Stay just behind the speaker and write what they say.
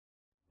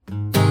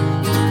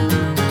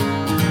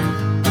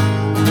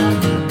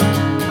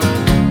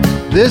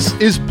This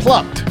is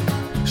Plucked,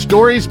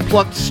 stories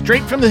plucked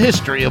straight from the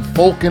history of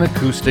folk and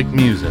acoustic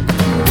music.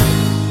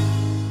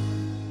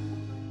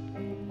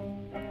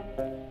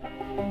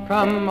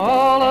 From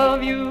all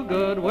of you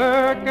good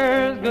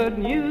workers, good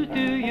news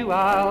to you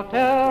I'll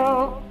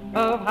tell,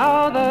 of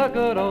how the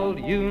good old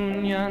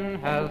Union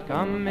has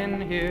come in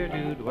here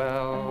to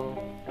dwell.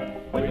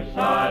 Which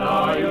side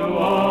are you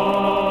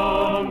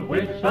on?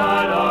 Which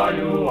side are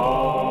you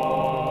on?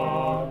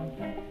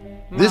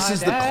 This is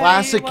the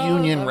classic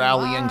Union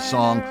rallying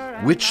song,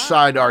 Which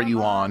Side Are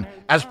You On?,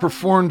 as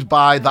performed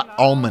by the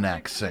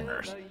Almanac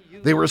Singers.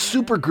 They were a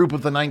supergroup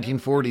of the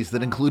 1940s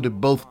that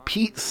included both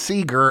Pete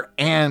Seeger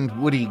and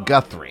Woody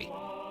Guthrie.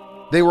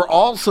 They were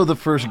also the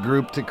first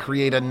group to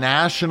create a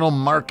national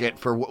market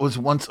for what was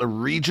once a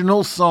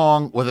regional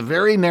song with a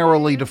very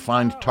narrowly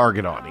defined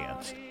target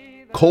audience: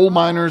 coal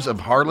miners of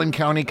Harlan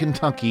County,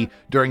 Kentucky,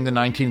 during the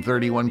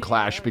 1931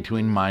 clash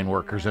between mine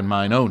workers and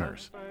mine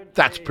owners.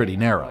 That's pretty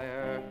narrow.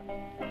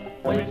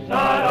 Which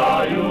side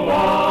are you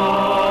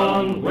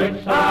on?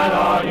 Which side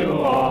are you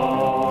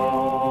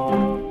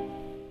on?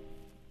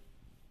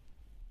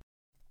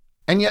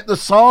 And yet the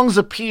song's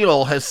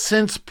appeal has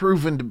since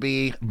proven to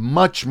be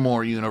much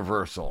more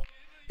universal.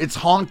 Its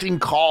haunting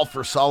call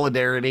for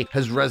solidarity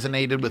has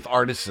resonated with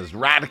artists as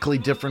radically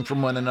different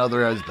from one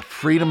another as the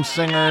Freedom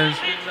Singers,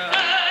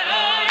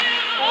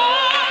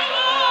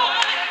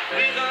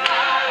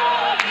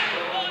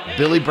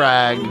 Billy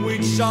Bragg,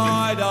 Which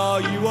side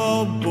are you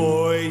on,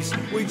 boys?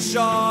 Which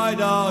side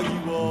are you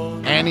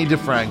on? Annie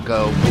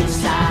DeFranco, Which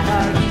side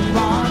are you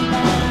on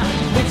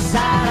now? Which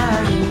side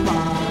are you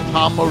on?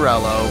 Tom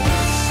Morello,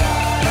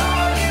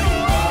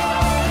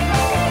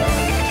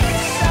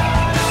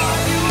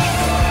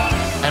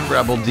 and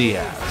Rebel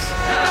Diaz.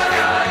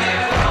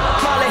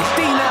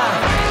 Palestina,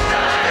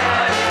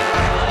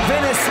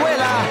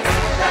 Venezuela,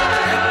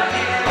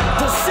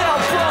 the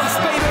South Bronx,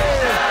 baby.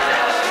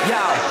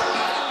 Yo.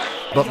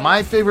 But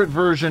my favorite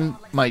version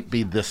might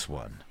be this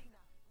one.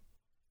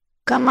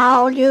 Come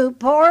all you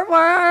poor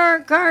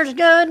workers,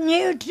 good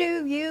news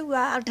to you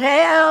I'll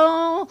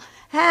tell,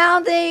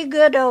 how the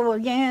good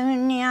old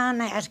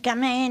Union has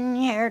come in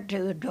here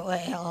to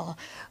dwell.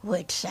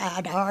 Which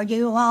side are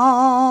you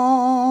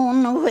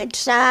on? Which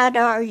side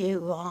are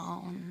you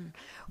on?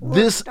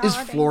 This is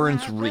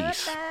Florence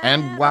Reese,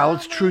 and while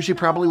it's true she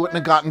probably wouldn't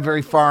have gotten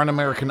very far on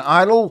American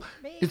Idol,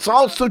 it's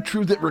also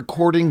true that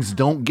recordings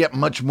don't get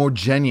much more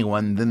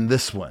genuine than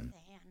this one.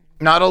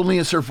 Not only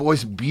is her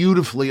voice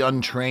beautifully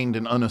untrained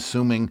and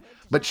unassuming,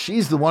 but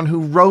she's the one who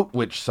wrote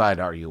Which Side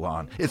Are You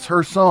On? It's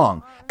her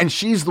song, and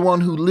she's the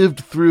one who lived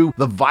through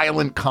the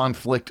violent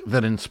conflict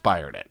that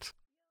inspired it.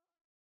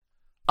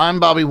 I'm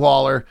Bobby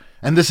Waller,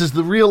 and this is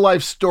the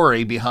real-life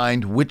story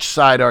behind Which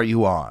Side Are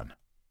You On?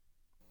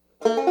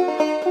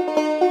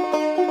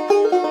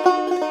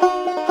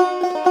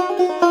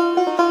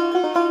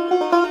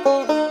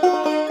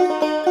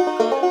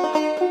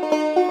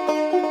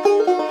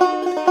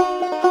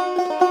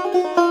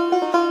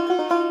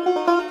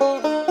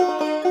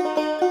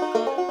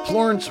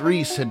 Florence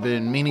Reese had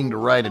been meaning to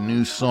write a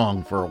new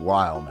song for a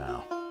while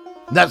now.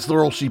 That's the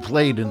role she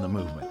played in the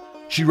movement.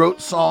 She wrote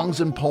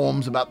songs and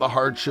poems about the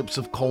hardships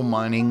of coal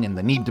mining and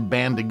the need to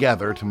band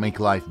together to make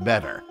life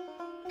better.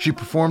 She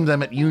performed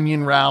them at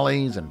union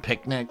rallies and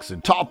picnics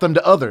and taught them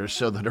to others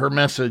so that her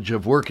message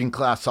of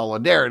working-class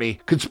solidarity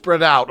could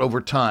spread out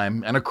over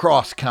time and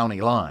across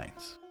county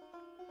lines.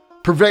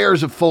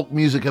 Purveyors of folk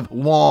music have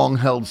long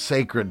held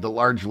sacred the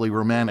largely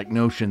romantic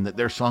notion that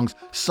their songs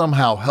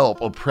somehow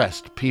help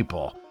oppressed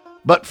people.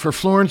 But for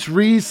Florence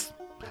Reese,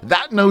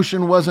 that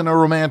notion wasn't a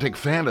romantic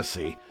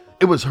fantasy.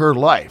 It was her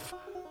life.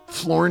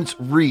 Florence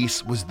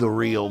Reese was the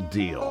real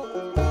deal.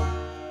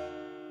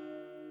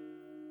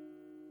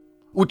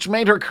 Which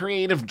made her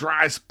creative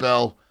dry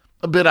spell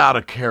a bit out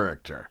of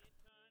character.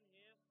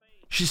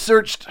 She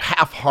searched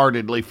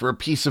half-heartedly for a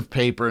piece of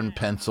paper and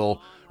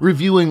pencil,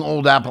 reviewing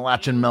old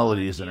Appalachian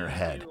melodies in her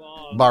head.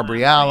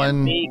 Barbary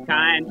Allen, Be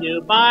kind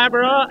to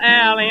Barbara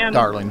Allen,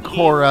 Darlin'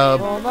 Cora,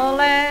 For the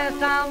last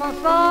time I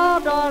saw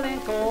darling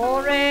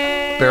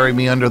Corey, Bury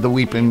Me Under the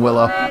Weeping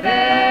Willow.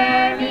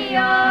 bury me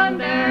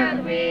under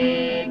the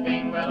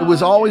weeping willow. It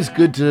was always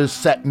good to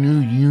set new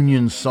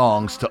Union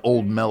songs to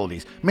old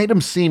melodies. Made them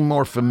seem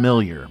more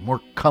familiar, more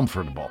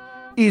comfortable,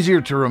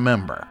 easier to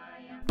remember.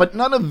 But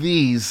none of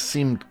these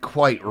seemed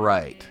quite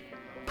right.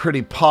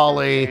 Pretty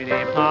Polly,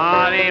 Pretty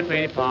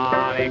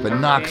Polly, The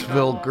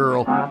Knoxville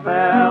Girl, I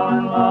fell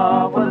in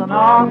love with a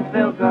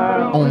Knoxville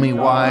girl. Omi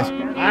Wise.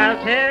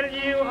 I'll tell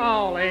you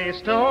all a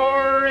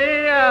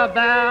story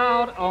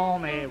about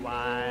Omi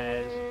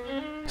Wise.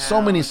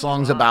 So many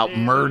songs about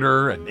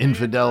murder and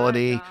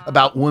infidelity,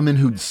 about women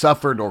who'd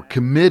suffered or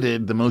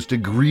committed the most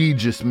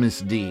egregious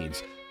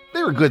misdeeds.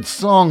 They were good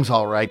songs,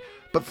 all right,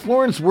 but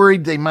Florence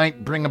worried they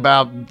might bring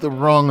about the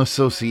wrong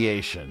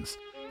associations.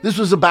 This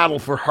was a battle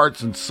for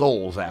hearts and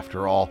souls,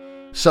 after all,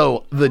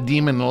 so The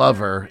Demon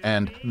Lover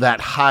and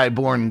That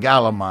High-Born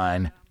Gal of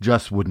Mine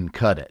just wouldn't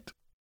cut it.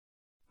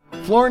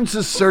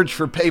 Florence's search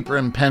for paper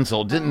and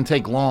pencil didn't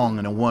take long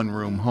in a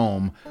one-room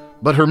home,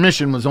 But her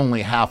mission was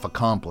only half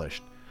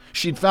accomplished.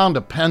 She'd found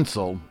a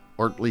pencil,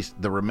 or at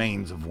least the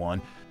remains of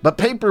one, but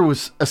paper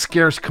was a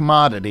scarce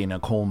commodity in a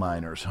coal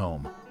miner's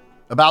home.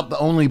 About the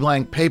only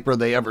blank paper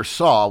they ever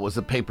saw was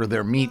the paper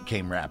their meat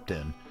came wrapped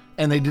in,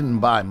 and they didn't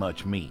buy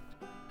much meat.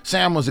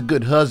 Sam was a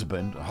good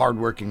husband, a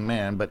hard-working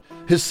man, but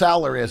his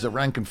salary as a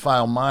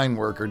rank-and-file mine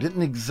worker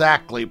didn't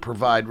exactly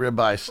provide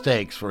ribeye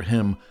steaks for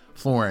him,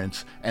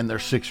 Florence, and their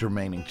 6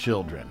 remaining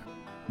children.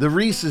 The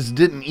Reeses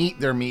didn't eat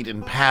their meat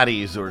in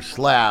patties or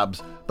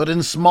slabs, but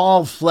in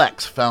small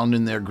flecks found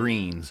in their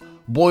greens,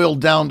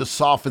 boiled down to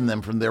soften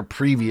them from their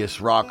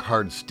previous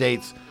rock-hard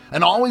states,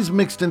 and always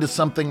mixed into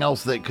something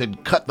else that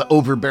could cut the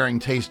overbearing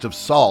taste of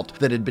salt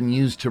that had been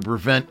used to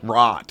prevent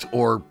rot,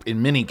 or,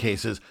 in many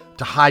cases,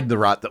 to hide the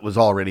rot that was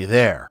already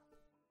there.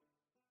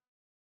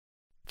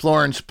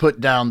 Florence put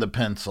down the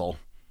pencil.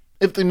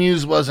 If the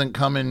muse wasn't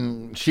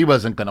coming, she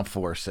wasn't going to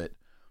force it.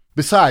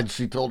 Besides,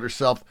 she told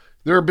herself,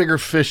 there are bigger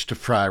fish to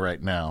fry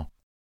right now.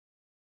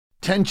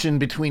 Tension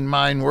between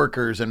mine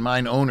workers and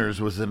mine owners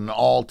was at an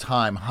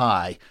all-time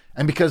high,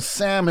 and because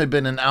Sam had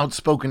been an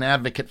outspoken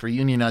advocate for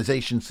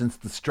unionization since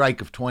the strike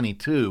of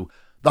 22,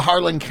 the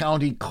Harlan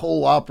County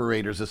Coal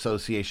Operators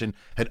Association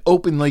had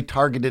openly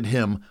targeted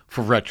him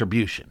for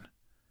retribution.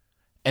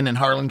 And in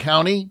Harlan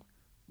County,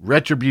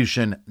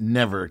 retribution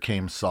never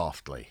came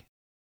softly.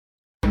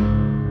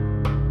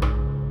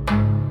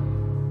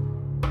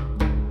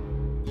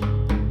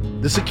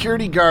 The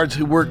security guards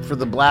who worked for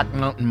the Black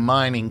Mountain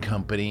Mining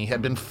Company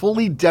had been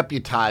fully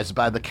deputized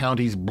by the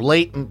county's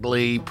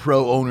blatantly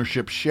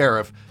pro-ownership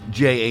sheriff,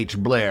 J.H.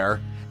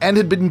 Blair, and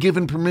had been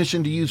given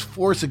permission to use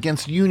force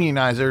against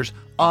unionizers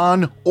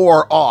on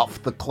or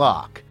off the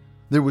clock.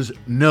 There was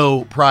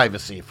no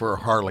privacy for a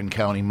Harlan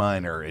County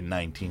miner in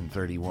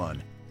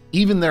 1931.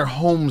 Even their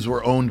homes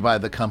were owned by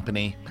the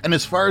company, and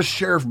as far as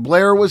Sheriff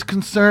Blair was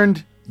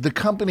concerned, the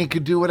company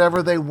could do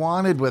whatever they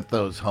wanted with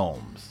those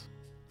homes.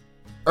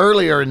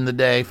 Earlier in the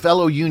day,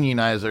 fellow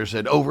unionizers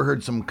had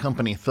overheard some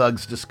company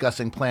thugs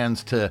discussing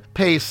plans to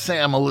pay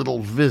Sam a little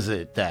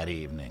visit that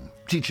evening,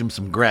 teach him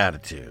some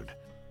gratitude.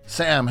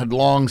 Sam had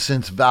long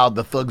since vowed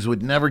the thugs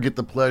would never get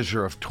the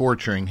pleasure of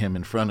torturing him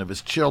in front of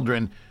his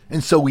children,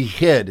 and so he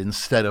hid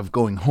instead of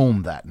going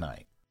home that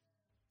night.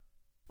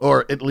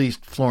 Or at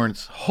least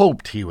Florence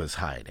hoped he was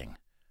hiding.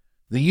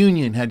 The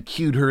union had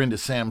cued her into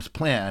Sam's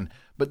plan,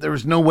 but there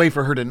was no way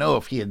for her to know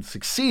if he had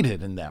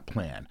succeeded in that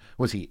plan.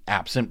 Was he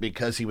absent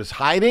because he was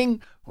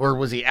hiding, or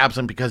was he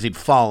absent because he'd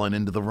fallen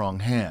into the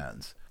wrong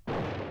hands?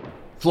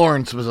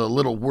 Florence was a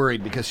little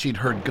worried because she'd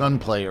heard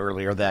gunplay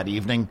earlier that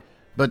evening,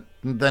 but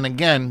then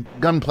again,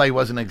 gunplay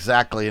wasn't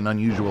exactly an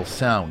unusual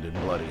sound in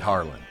Bloody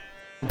Harlan.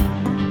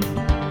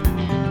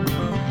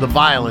 The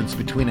violence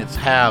between its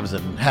haves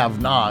and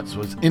have-nots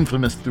was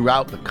infamous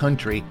throughout the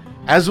country,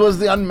 as was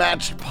the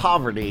unmatched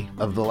poverty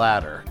of the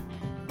latter.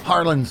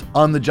 Harlan's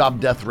on-the-job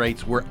death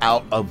rates were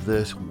out of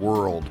this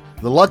world.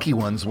 The lucky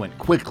ones went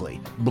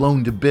quickly,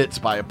 blown to bits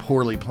by a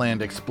poorly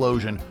planned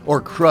explosion or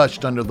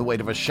crushed under the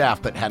weight of a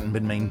shaft that hadn't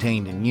been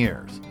maintained in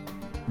years.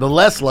 The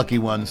less lucky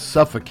ones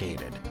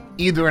suffocated,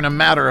 either in a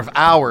matter of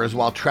hours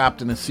while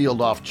trapped in a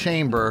sealed-off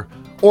chamber,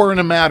 or in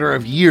a matter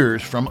of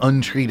years from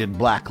untreated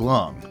black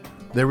lung.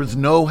 There was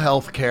no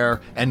health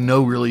care and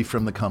no relief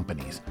from the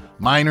companies.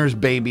 Miners'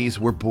 babies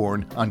were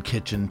born on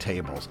kitchen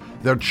tables.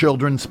 Their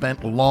children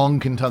spent long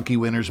Kentucky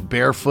winters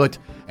barefoot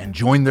and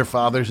joined their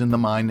fathers in the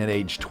mine at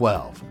age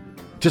 12.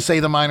 To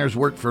say the miners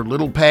worked for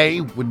little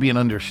pay would be an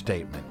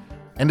understatement.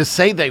 And to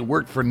say they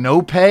worked for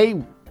no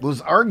pay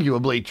was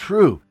arguably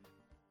true.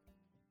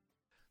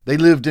 They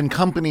lived in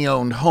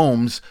company-owned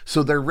homes,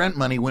 so their rent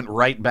money went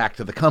right back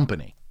to the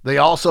company. They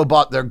also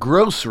bought their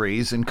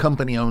groceries in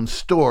company-owned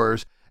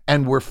stores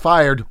and were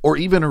fired or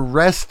even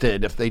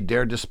arrested if they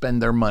dared to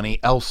spend their money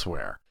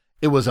elsewhere.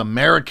 It was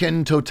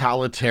American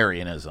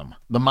totalitarianism.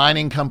 The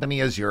mining company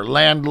is your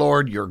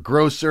landlord, your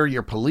grocer,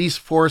 your police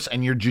force,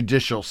 and your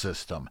judicial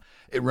system.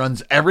 It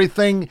runs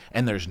everything,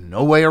 and there's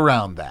no way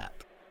around that.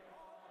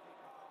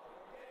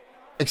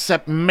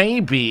 Except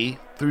maybe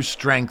through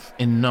strength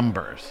in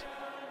numbers.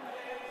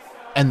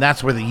 And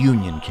that's where the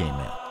union came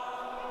in.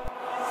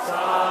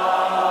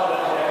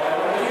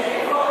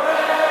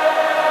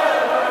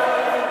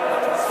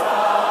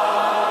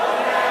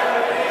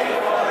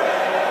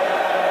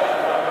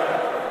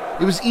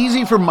 It was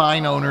easy for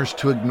mine owners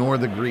to ignore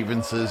the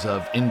grievances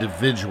of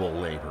individual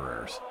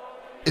laborers.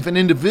 If an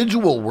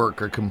individual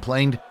worker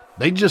complained,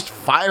 they'd just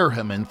fire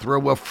him and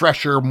throw a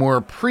fresher, more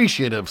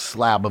appreciative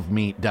slab of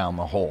meat down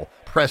the hole.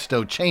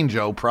 Presto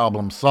changeo,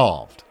 problem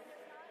solved.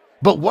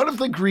 But what if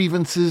the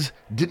grievances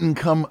didn't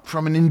come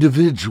from an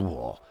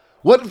individual?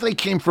 What if they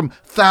came from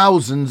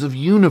thousands of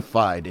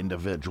unified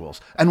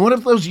individuals? And what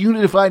if those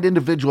unified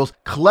individuals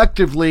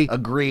collectively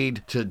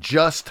agreed to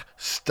just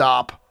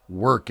stop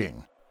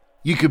working?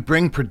 You could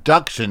bring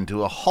production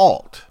to a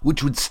halt,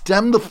 which would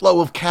stem the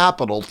flow of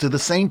capital to the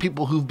same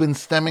people who've been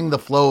stemming the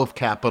flow of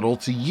capital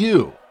to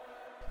you.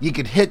 You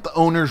could hit the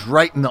owners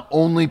right in the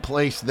only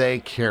place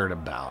they cared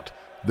about,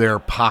 their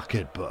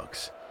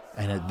pocketbooks.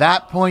 And at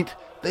that point,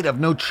 they'd have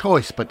no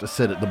choice but to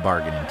sit at the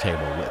bargaining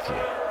table with you.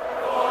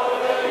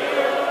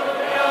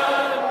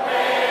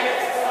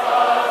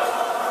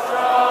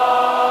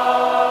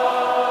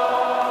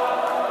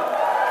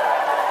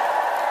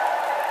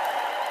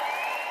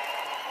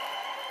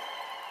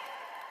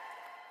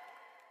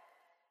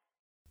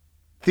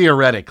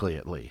 Theoretically,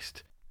 at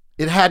least.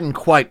 It hadn't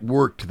quite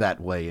worked that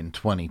way in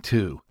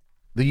 22.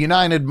 The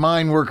United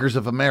Mine Workers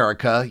of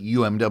America,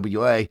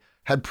 UMWA,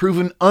 had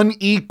proven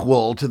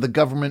unequal to the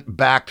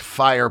government-backed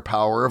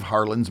firepower of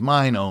Harlan's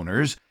mine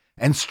owners,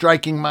 and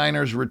striking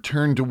miners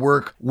returned to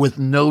work with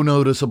no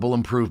noticeable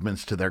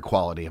improvements to their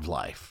quality of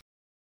life.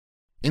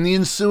 In the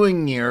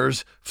ensuing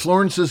years,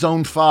 Florence's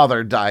own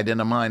father died in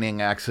a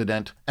mining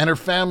accident, and her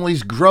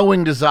family's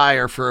growing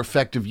desire for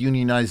effective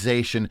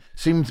unionization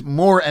seemed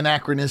more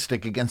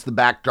anachronistic against the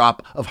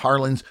backdrop of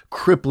Harlan's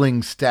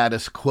crippling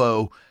status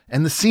quo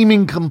and the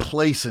seeming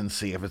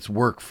complacency of its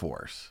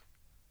workforce.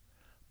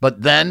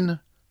 But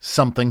then,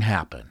 something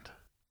happened.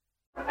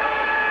 It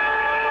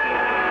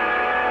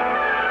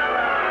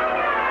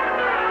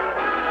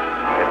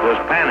was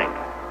panic.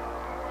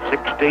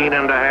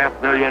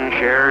 16.5 million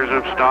shares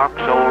of stock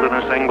sold in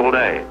a single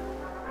day.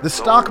 The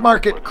stock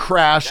market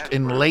crashed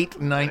in late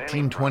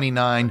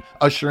 1929,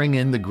 ushering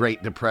in the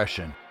Great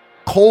Depression.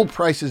 Coal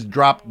prices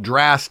dropped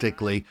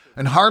drastically,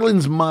 and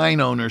Harlan's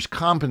mine owners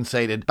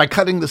compensated by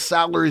cutting the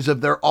salaries of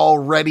their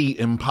already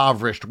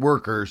impoverished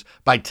workers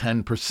by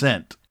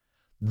 10%.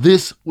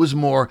 This was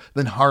more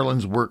than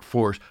Harlan's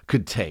workforce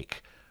could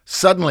take.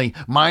 Suddenly,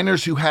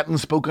 miners who hadn't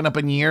spoken up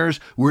in years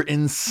were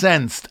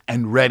incensed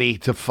and ready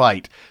to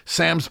fight.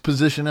 Sam's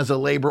position as a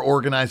labor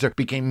organizer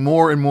became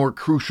more and more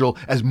crucial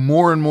as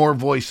more and more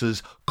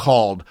voices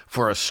called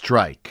for a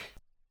strike.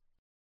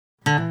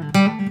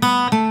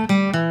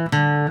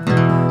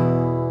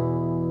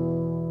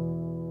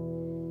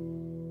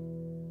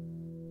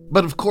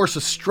 But of course,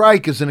 a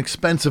strike is an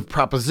expensive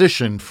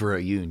proposition for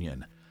a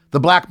union. The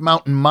Black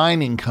Mountain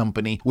Mining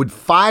Company would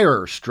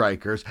fire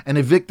strikers and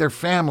evict their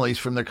families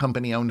from their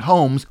company-owned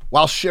homes,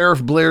 while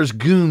Sheriff Blair's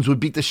goons would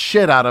beat the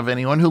shit out of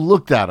anyone who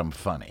looked at them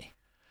funny.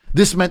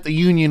 This meant the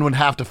union would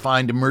have to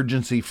find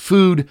emergency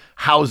food,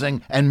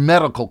 housing, and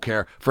medical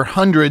care for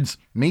hundreds,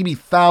 maybe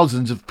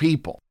thousands of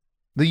people.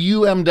 The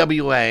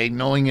UMWA,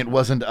 knowing it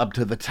wasn't up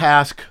to the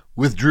task,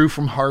 withdrew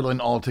from Harlan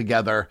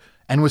altogether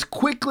and was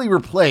quickly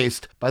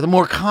replaced by the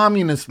more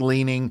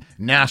communist-leaning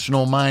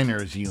National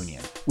Miners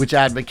Union, which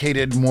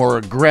advocated more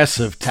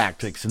aggressive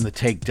tactics in the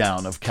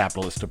takedown of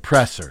capitalist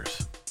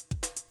oppressors.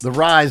 The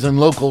rise in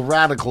local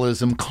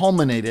radicalism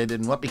culminated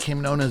in what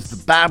became known as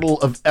the Battle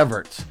of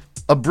Evarts,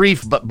 a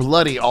brief but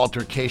bloody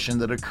altercation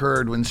that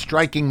occurred when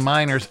striking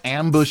miners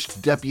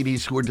ambushed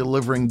deputies who were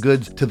delivering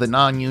goods to the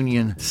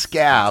non-union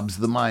scabs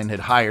the mine had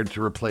hired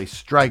to replace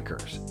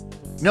strikers.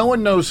 No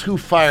one knows who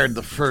fired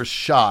the first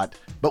shot,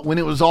 but when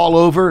it was all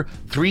over,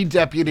 3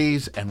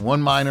 deputies and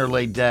 1 miner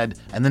lay dead,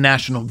 and the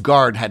National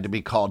Guard had to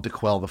be called to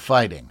quell the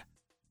fighting.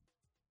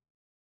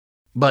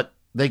 But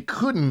they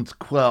couldn't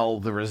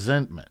quell the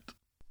resentment.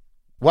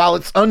 While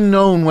it's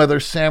unknown whether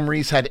Sam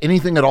Reese had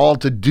anything at all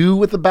to do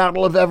with the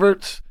Battle of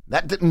Evarts,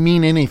 that didn't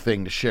mean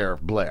anything to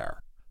Sheriff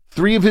Blair.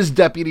 3 of his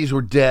deputies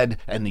were dead,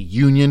 and the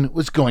union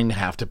was going to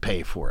have to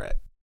pay for it.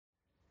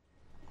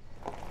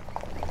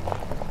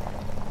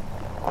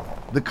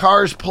 The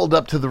cars pulled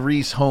up to the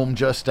Reese home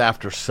just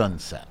after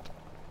sunset.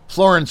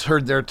 Florence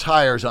heard their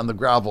tires on the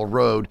gravel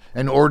road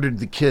and ordered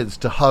the kids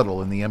to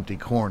huddle in the empty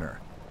corner.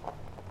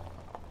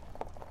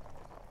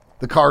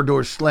 The car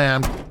doors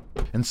slammed,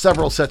 and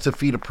several sets of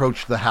feet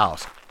approached the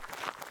house.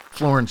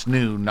 Florence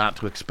knew not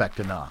to expect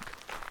a knock.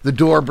 The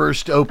door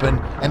burst open,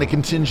 and a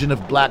contingent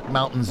of Black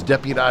Mountain's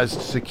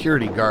deputized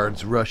security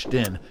guards rushed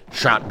in,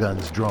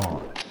 shotguns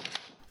drawn.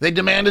 They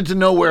demanded to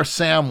know where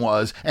Sam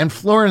was, and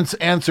Florence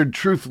answered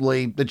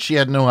truthfully that she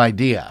had no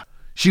idea.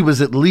 She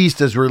was at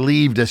least as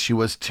relieved as she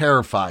was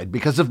terrified,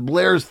 because if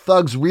Blair's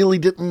thugs really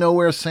didn't know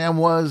where Sam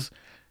was,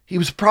 he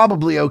was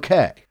probably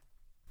okay.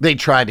 They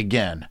tried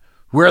again.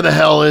 Where the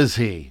hell is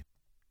he?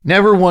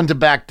 Never one to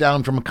back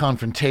down from a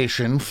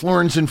confrontation,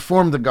 Florence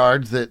informed the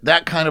guards that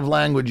that kind of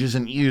language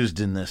isn't used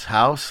in this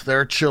house. There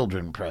are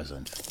children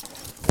present.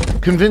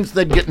 Convinced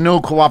they'd get no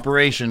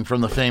cooperation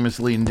from the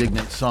famously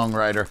indignant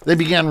songwriter, they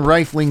began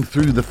rifling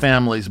through the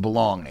family's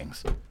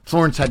belongings.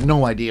 Florence had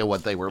no idea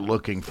what they were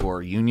looking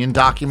for. Union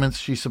documents,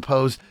 she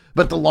supposed,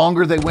 but the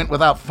longer they went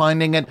without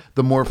finding it,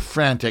 the more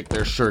frantic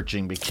their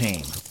searching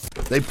became.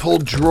 They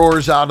pulled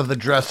drawers out of the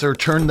dresser,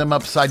 turned them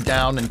upside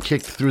down, and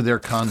kicked through their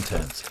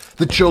contents.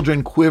 The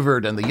children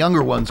quivered, and the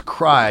younger ones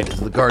cried as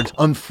the guards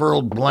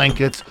unfurled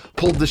blankets,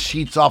 pulled the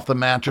sheets off the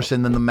mattress,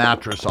 and then the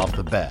mattress off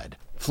the bed.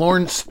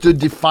 Florence stood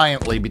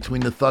defiantly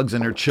between the thugs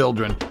and her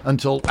children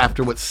until,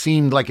 after what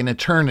seemed like an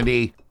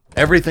eternity,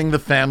 everything the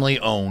family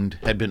owned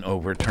had been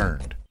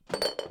overturned.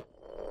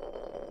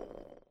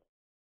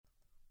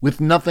 With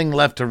nothing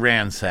left to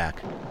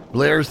ransack,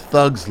 Blair's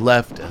thugs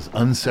left as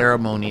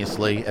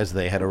unceremoniously as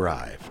they had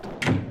arrived.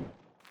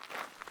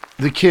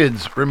 The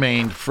kids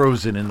remained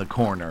frozen in the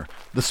corner,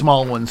 the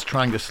small ones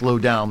trying to slow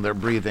down their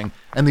breathing,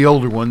 and the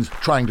older ones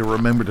trying to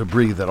remember to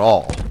breathe at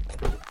all.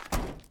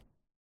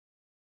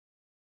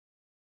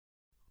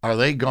 "Are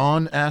they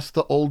gone?" asked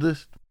the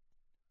oldest.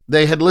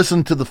 They had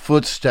listened to the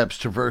footsteps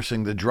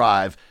traversing the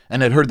drive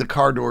and had heard the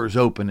car doors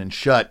open and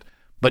shut,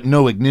 but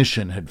no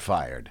ignition had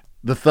fired.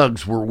 The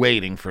thugs were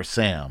waiting for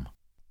Sam.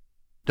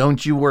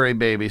 "Don't you worry,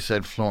 baby,"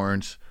 said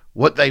Florence.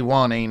 "What they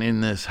want ain't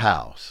in this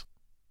house."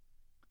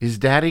 "Is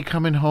Daddy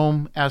coming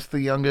home?" asked the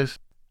youngest.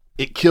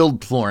 It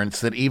killed Florence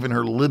that even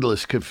her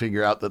littlest could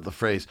figure out that the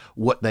phrase,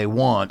 "what they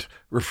want,"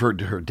 referred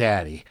to her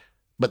daddy.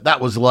 But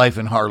that was life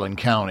in Harlan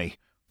County.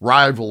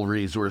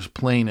 Rivalries were as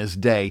plain as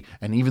day,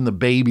 and even the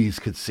babies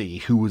could see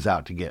who was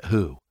out to get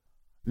who.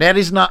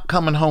 "Daddy's not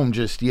coming home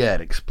just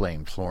yet,"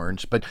 explained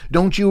Florence, "but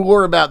don't you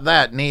worry about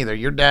that neither.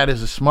 Your dad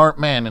is a smart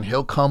man, and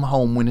he'll come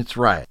home when it's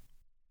right."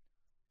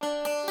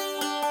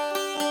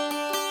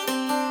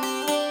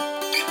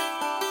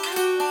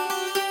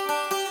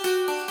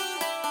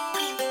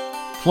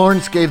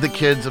 Florence gave the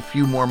kids a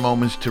few more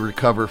moments to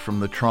recover from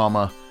the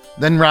trauma,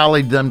 then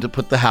rallied them to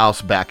put the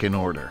house back in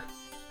order.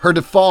 Her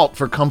default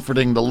for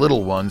comforting the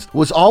little ones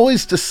was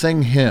always to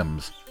sing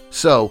hymns,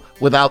 so,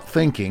 without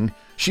thinking,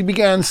 she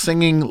began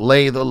singing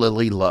 "Lay the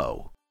Lily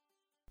Low."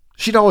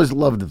 She'd always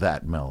loved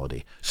that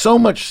melody, so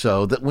much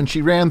so that when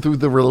she ran through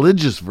the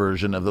religious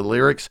version of the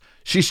lyrics,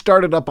 she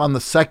started up on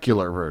the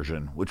secular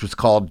version, which was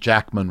called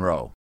Jack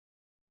Monroe.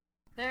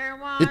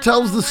 It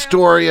tells the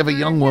story of a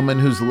young woman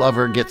whose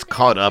lover gets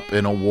caught up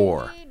in a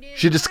war.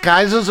 She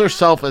disguises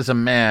herself as a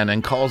man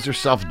and calls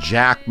herself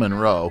Jack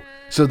Monroe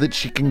so that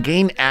she can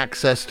gain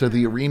access to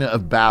the arena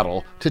of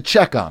battle to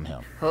check on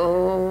him.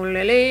 Ho,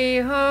 lily,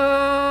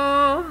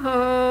 ho,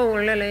 ho,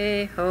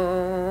 lily,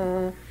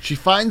 ho. She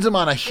finds him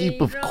on a heap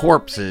of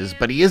corpses,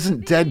 but he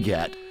isn't dead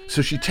yet,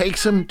 so she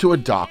takes him to a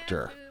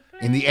doctor.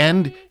 In the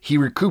end, he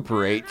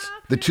recuperates,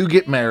 the two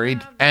get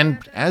married, and,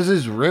 as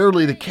is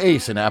rarely the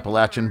case in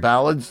Appalachian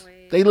ballads,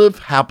 they live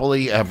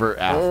happily ever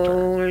after.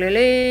 Ho,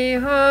 lily,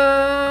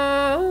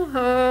 ho,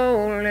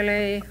 ho,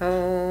 lily,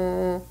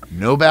 ho.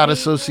 No bad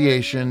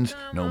associations,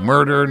 no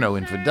murder, no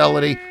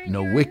infidelity,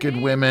 no wicked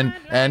women,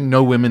 and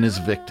no women as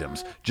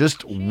victims.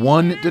 Just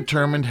one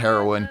determined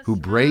heroine who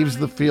braves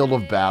the field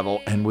of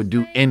battle and would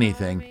do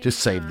anything to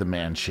save the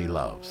man she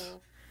loves.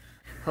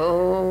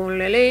 Ho,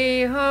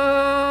 lily,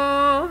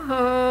 ho,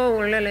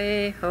 ho,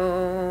 lily,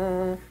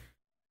 ho.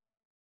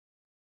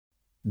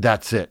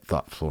 That's it,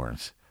 thought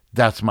Florence.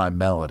 That's my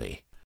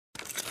melody.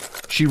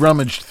 She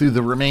rummaged through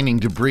the remaining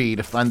debris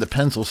to find the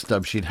pencil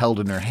stub she'd held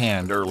in her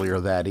hand earlier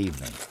that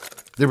evening.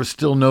 There was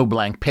still no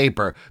blank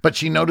paper, but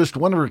she noticed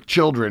one of her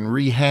children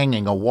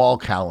rehanging a wall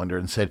calendar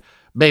and said,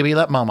 "Baby,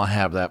 let Mama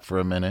have that for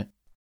a minute."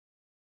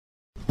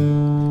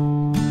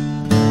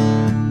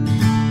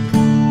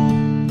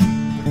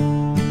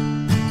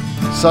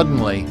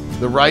 Suddenly,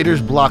 the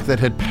writer's block that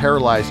had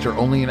paralyzed her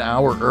only an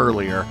hour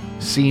earlier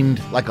seemed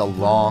like a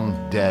long,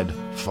 dead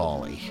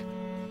folly.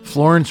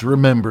 Florence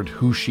remembered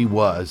who she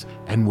was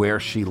and where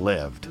she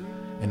lived.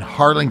 In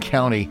Harlan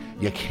County,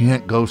 you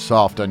can't go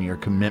soft on your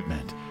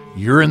commitment.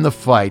 You're in the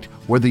fight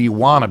whether you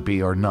want to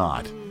be or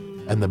not.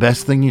 And the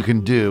best thing you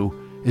can do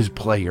is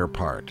play your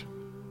part.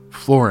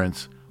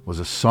 Florence was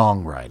a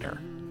songwriter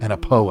and a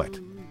poet.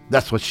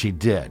 That's what she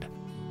did.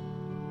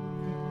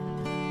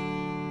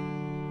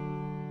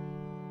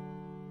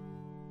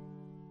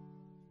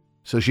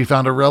 So she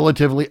found a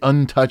relatively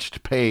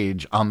untouched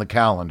page on the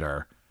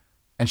calendar,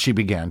 and she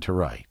began to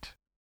write.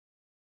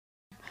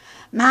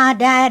 My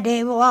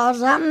daddy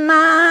was a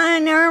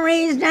miner,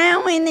 he's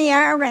down in the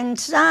iron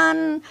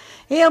sun.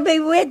 He'll be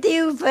with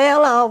you,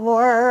 fellow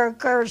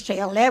workers,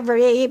 till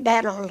every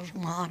battle's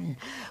won.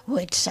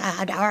 Which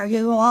side are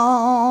you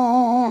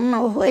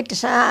on? Which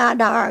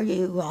side are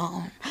you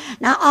on?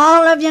 Now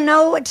all of you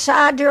know which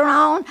side you're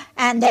on,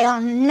 and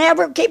they'll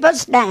never keep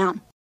us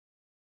down.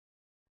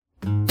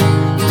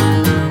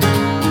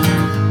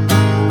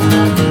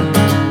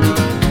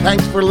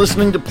 Thanks for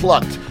listening to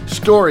Plucked,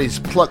 stories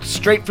plucked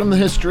straight from the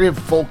history of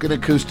folk and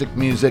acoustic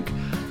music.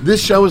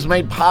 This show is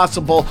made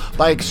possible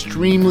by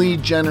extremely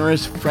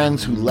generous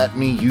friends who let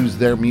me use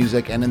their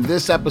music, and in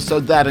this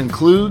episode that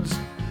includes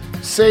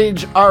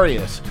Sage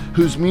Arias,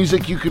 whose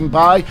music you can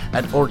buy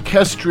at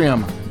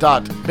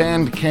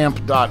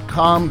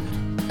orchestrium.bandcamp.com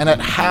and at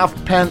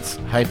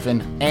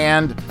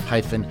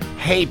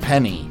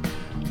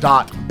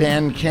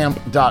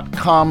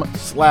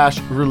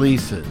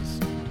halfpence-and-haypenny.bandcamp.com/releases.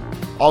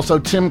 Also,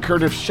 Tim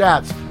Curtis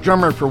Schatz,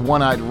 drummer for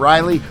One-Eyed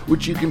Riley,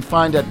 which you can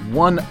find at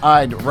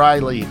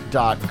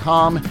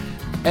oneeyedriley.com,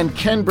 and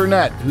Ken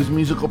Burnett, whose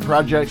musical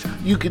projects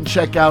you can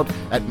check out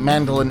at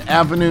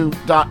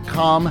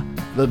mandolinavenue.com,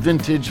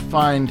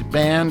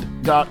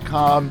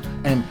 thevintagefindband.com,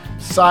 and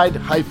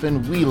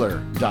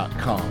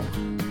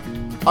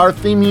side-wheeler.com. Our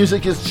theme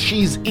music is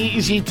She's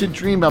Easy to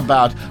Dream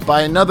About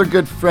by another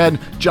good friend,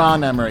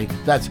 John Emery.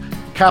 That's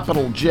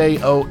capital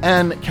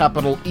Jon,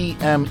 capital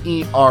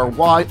Emery,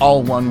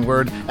 all one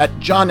word, at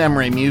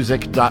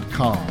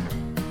johnemerymusic.com.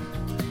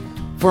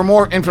 For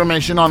more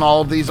information on all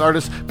of these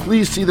artists,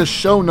 please see the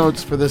show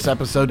notes for this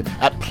episode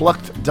at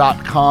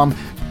plucked.com.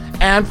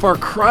 And for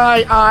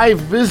Cry I,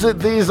 visit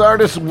these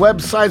artists'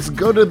 websites,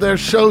 go to their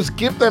shows,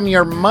 give them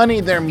your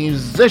money. They're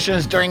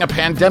musicians. During a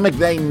pandemic,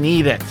 they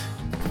need it.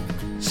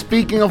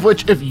 Speaking of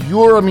which, if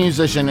you're a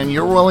musician and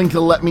you're willing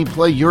to let me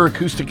play your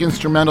acoustic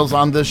instrumentals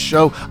on this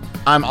show,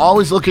 I'm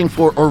always looking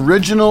for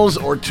originals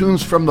or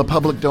tunes from the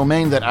public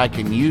domain that I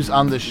can use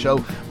on this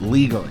show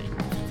legally.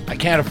 I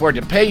can't afford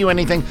to pay you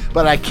anything,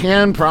 but I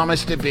can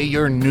promise to be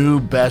your new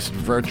best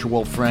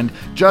virtual friend.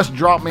 Just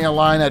drop me a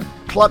line at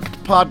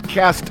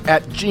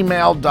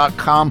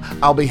pluckedpodcast@gmail.com.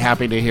 I'll be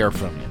happy to hear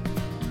from you.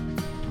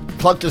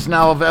 Plucked is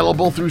now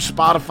available through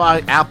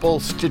Spotify, Apple,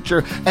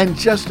 Stitcher, and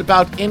just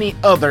about any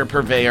other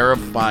purveyor of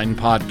fine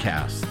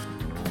podcasts.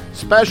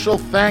 Special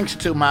thanks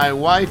to my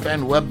wife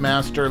and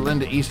webmaster,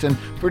 Linda Easton,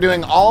 for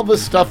doing all the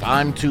stuff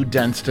I'm too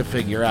dense to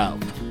figure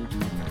out.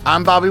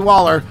 I'm Bobby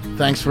Waller.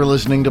 Thanks for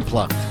listening to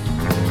Plucked.